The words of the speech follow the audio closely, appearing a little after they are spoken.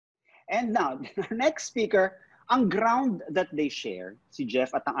And now, our next speaker, ang ground that they share, si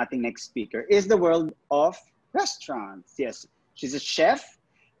Jeff at ang ating next speaker, is the world of restaurants. Yes, she's a chef,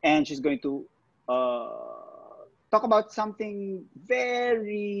 and she's going to talk about something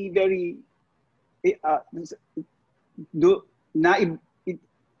very, very uh, do na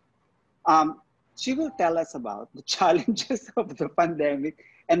she will tell us about the challenges of the pandemic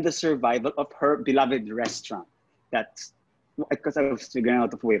and the survival of her beloved restaurant. That's because I was figuring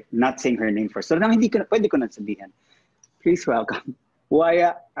out a way of not saying her name first. So nang hindi ko pwede ko na sabihin. Please welcome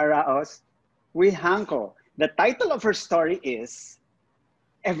Waya Araos Wijangco. The title of her story is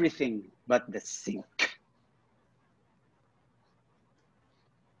Everything But the Sink.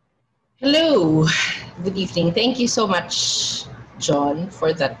 Hello, good evening. Thank you so much, John,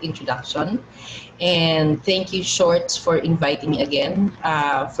 for that introduction. And thank you, Shorts, for inviting me again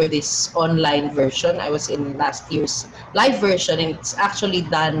for this online version. I was in last year's live version, and it's actually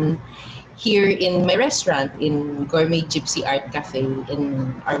done here in my restaurant in Gourmet Gypsy Art Cafe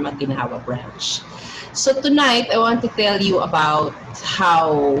in our Maginhawa branch. So tonight, I want to tell you about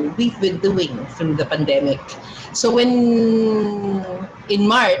how we've been doing through the pandemic. So in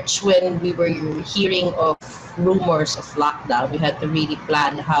March, when we were hearing of rumors of lockdown, we had to really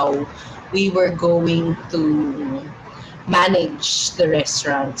plan how we were going to manage the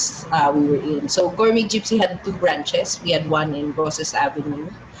restaurants we were in. So Gourmet Gypsy had two branches. We had one in Roses Avenue.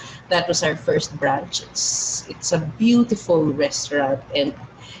 That was our first branch. It's a beautiful restaurant, and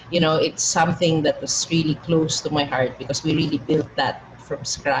it's something that was really close to my heart because we really built that from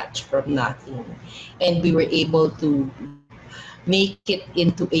scratch, from nothing, and we were able to make it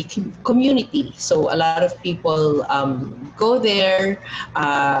into a community. So a lot of people go there.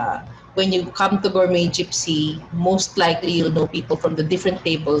 When you come to Gourmet Gypsy, most likely you'll know people from the different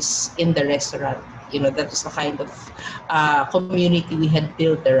tables in the restaurant. That was the kind of community we had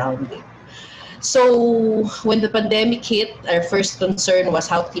built around it. So when the pandemic hit, our first concern was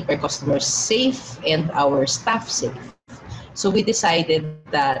how to keep our customers safe and our staff safe. So we decided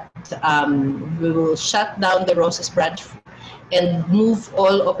that we will shut down the Roses branch and move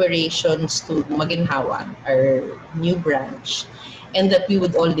all operations to Maginhawa, our new branch, and that we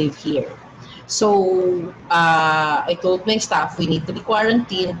would all live here. So I told my staff we need to be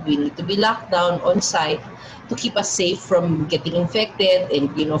quarantined, we need to be locked down on site to keep us safe from getting infected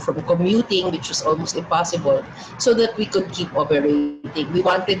and from commuting, which was almost impossible, so that we could keep operating. We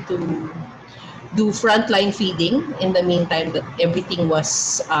wanted to do frontline feeding in the meantime that everything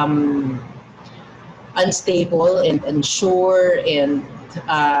was unstable and unsure, and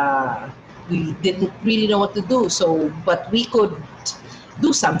we didn't really know what to do. But we could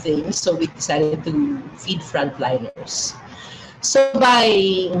do something, so we decided to feed frontliners. So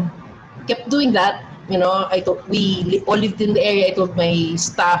by kept doing that, we all lived in the area. I told my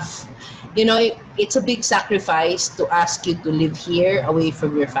staff, it's a big sacrifice to ask you to live here away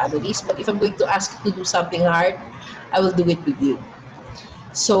from your families, but if I'm going to ask you to do something hard, I will do it with you.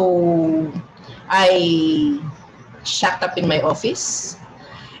 So I shacked up in my office,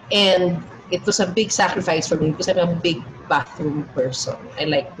 and it was a big sacrifice for me because I'm a big bathroom person. I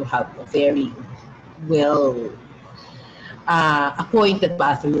like to have a very well appointed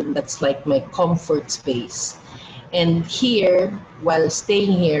bathroom. That's like my comfort space. And here, while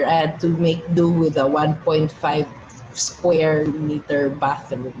staying here, I had to make do with a 1.5 square meter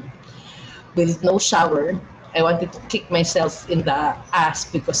bathroom with no shower. I wanted to kick myself in the ass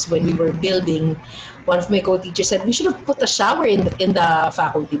because when we were building, one of my co-teachers said, we should have put a shower in the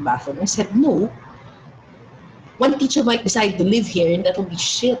faculty bathroom. I said, no. One teacher might decide to live here and that will be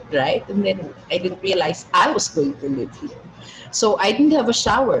shit, right? And then I didn't realize I was going to live here. So I didn't have a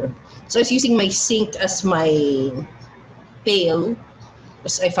shower. So I was using my sink as my pail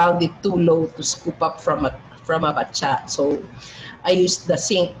because I found it too low to scoop up from a batcha. So I used the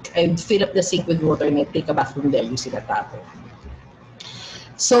sink. I would fill up the sink with water and I'd take a bath from there using a tap.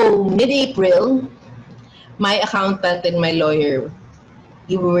 So mid-April, my accountant and my lawyer,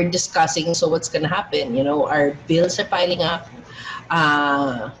 we were discussing, so what's going to happen? Our bills are piling up.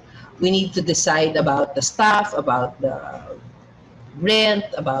 We need to decide about the staff, about the rent,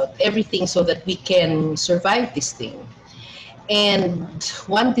 about everything so that we can survive this thing. And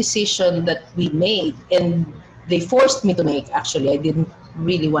one decision that we made, and they forced me to make, actually, I didn't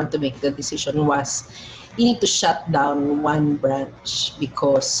really want to make the decision, was you need to shut down one branch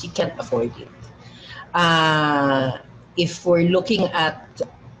because you can't afford it. If we're looking at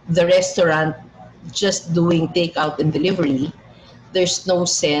the restaurant just doing takeout and delivery, there's no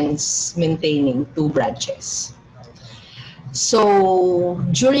sense maintaining two branches. So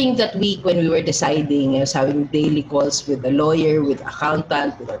during that week when we were deciding, I was having daily calls with the lawyer, with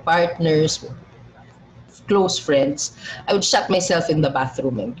accountant, with our partners, with close friends. I would shut myself in the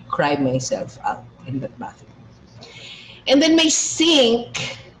bathroom and cry myself out in that bathroom. And then my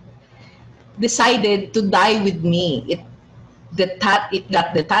sink decided to die with me. It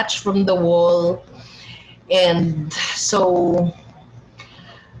got detached from the wall, and so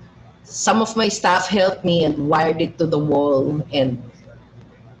some of my staff helped me and wired it to the wall and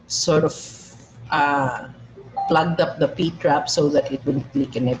sort of uh, plugged up the P-trap so that it wouldn't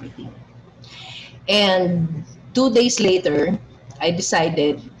leak and everything. And 2 days later, I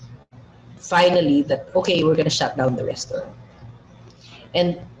decided finally that, okay, we're going to shut down the restaurant.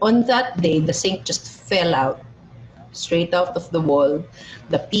 And on that day, the sink just fell out, straight out of the wall.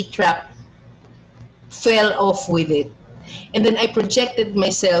 The P-trap fell off with it. And then I projected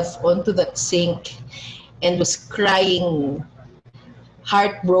myself onto that sink and was crying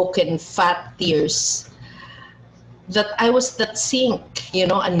heartbroken, fat tears that I was that sink,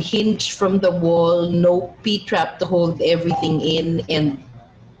 unhinged from the wall, no P-trap to hold everything in, and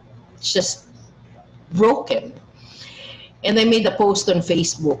just broken. And I made a post on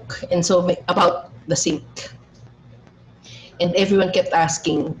Facebook and so about the sink. And everyone kept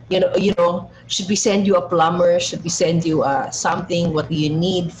asking, should we send you a plumber? Should we send you something? What do you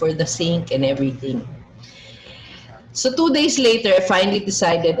need for the sink and everything? So 2 days later, I finally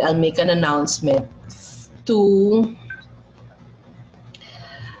decided I'll make an announcement to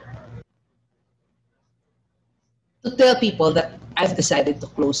tell people that I've decided to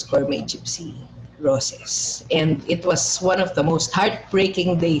close Gourmet Gypsy Roses. And it was one of the most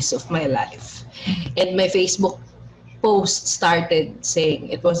heartbreaking days of my life. And my Facebook post started saying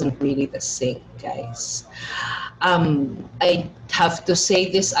it wasn't really the sink, guys. I have to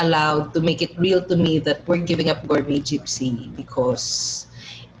say this aloud to make it real to me that we're giving up Gourmet Gypsy because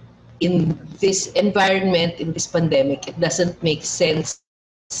in this environment, in this pandemic, it doesn't make sense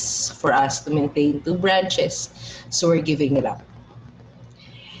for us to maintain 2 branches, so we're giving it up.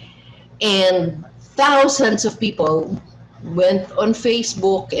 And thousands of people went on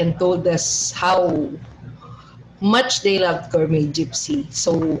Facebook and told us how much they loved Gourmet Gypsy.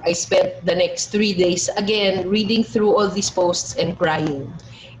 So I spent the next 3 days again reading through all these posts and crying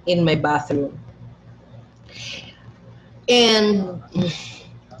in my bathroom. And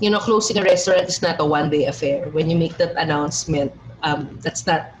closing a restaurant is not a one-day affair. When you make that announcement, that's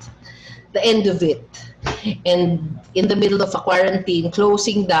not the end of it. And in the middle of a quarantine,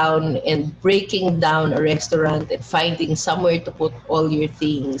 closing down and breaking down a restaurant and finding somewhere to put all your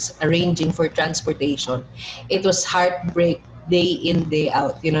things, arranging for transportation, it was heartbreak day in, day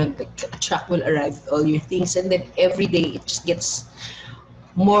out. The truck will arrive with all your things, and then every day it just gets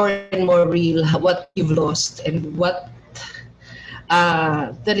more and more real what you've lost and what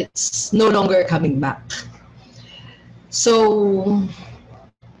that it's no longer coming back. So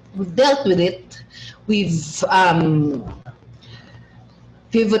we've dealt with it. We've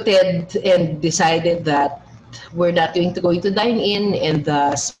pivoted and decided that we're not going to go into dine-in, and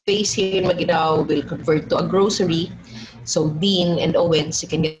the space here in Maguinao will convert to a grocery. So Dean and Owens, you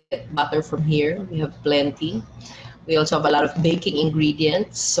can get butter from here. We have plenty. We also have a lot of baking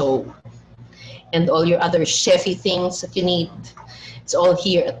ingredients. And all your other chefy things that you need. It's all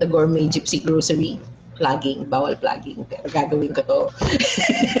here at the Gourmet Gypsy Grocery. Plugging, bawal plugging, pero gagawin ko to.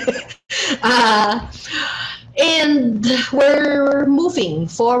 And we're moving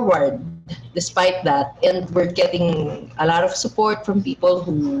forward despite that, and we're getting a lot of support from people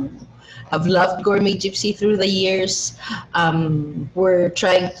who have loved Gourmet Gypsy through the years. We're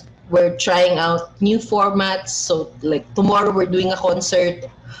trying out new formats. So like tomorrow we're doing a concert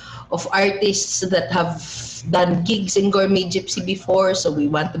of artists that have done gigs in Gourmet Gypsy before, so we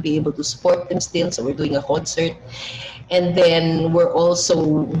want to be able to support them still, so we're doing a concert. And then we're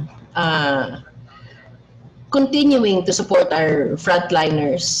also continuing to support our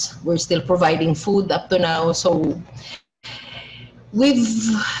frontliners. We're still providing food up to now, so we've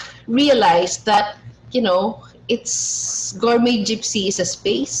realized that, it's Gourmet Gypsy is a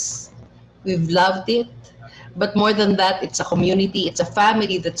space. We've loved it, but more than that, it's a community, it's a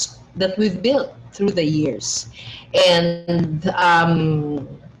family that we've built through the years, and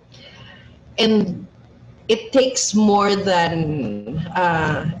it takes more than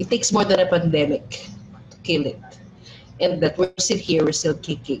a pandemic to kill it, and that we're still here, we're still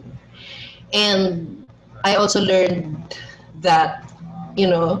kicking. And I also learned that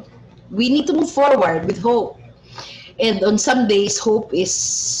we need to move forward with hope. And on some days, hope is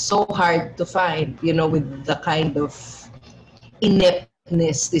so hard to find, with the kind of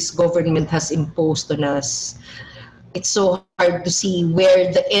ineptness this government has imposed on us. it's so hard to see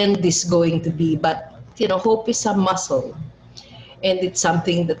where the end is going to be. But, hope is a muscle. And it's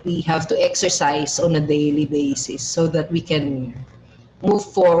something that we have to exercise on a daily basis so that we can move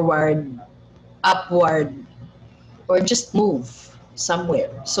forward, upward, or just move somewhere.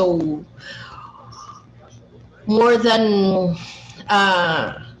 So more than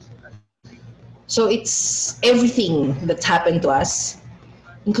so it's everything that's happened to us,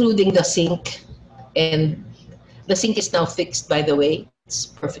 including the sink. And the sink is now fixed, by the way. It's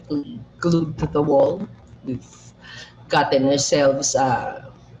perfectly glued to the wall. We've gotten ourselves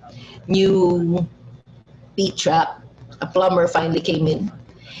a new P-trap. A plumber finally came in.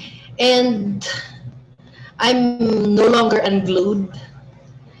 And I'm no longer unglued.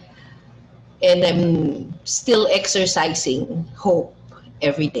 And I'm still exercising hope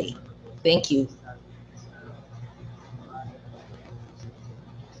every day. Thank you.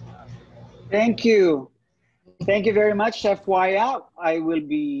 Thank you. Thank you very much, Chef Waya. I will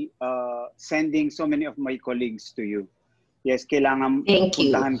be sending so many of my colleagues to you. Yes, kailangan Thank you.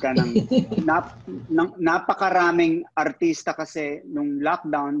 puntahan ka napakaraming artista kasi nung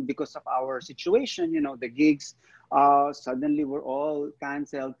lockdown because of our situation, the gigs suddenly were all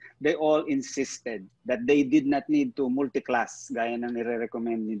canceled. They all insisted that they did not need to multi-class gaya ng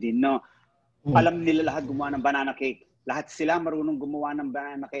nire-recommend ni Dean. No, alam nila lahat gumawa ng banana cake. Lahat sila marunong gumawa ng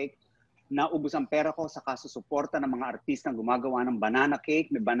banana cake. Naubos ang pera ko sa kasusuporta ng mga artistang gumagawa ng banana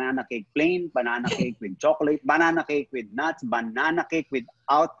cake. May banana cake plain, banana cake with chocolate, banana cake with nuts, banana cake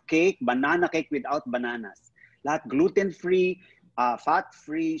without cake, banana cake without bananas. Lahat gluten-free,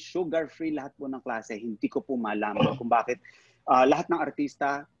 fat-free, sugar-free, lahat po ng klase. Hindi ko po malaman kung bakit lahat ng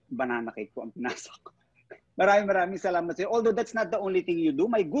artista, banana cake po ang pinasok. Maraming salamat sa iyo. Although that's not the only thing you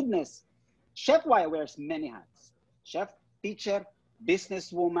do, my goodness. Chef Waya wears many hats. Chef, teacher,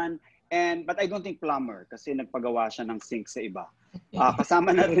 businesswoman, but I don't think plumber kasi nagpagawa siya ng sink sa iba.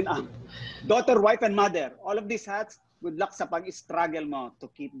 Kasama na rin ang daughter, wife, and mother. All of these hats, good luck sa pag-struggle mo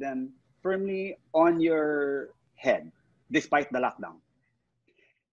to keep them firmly on your head despite the lockdown.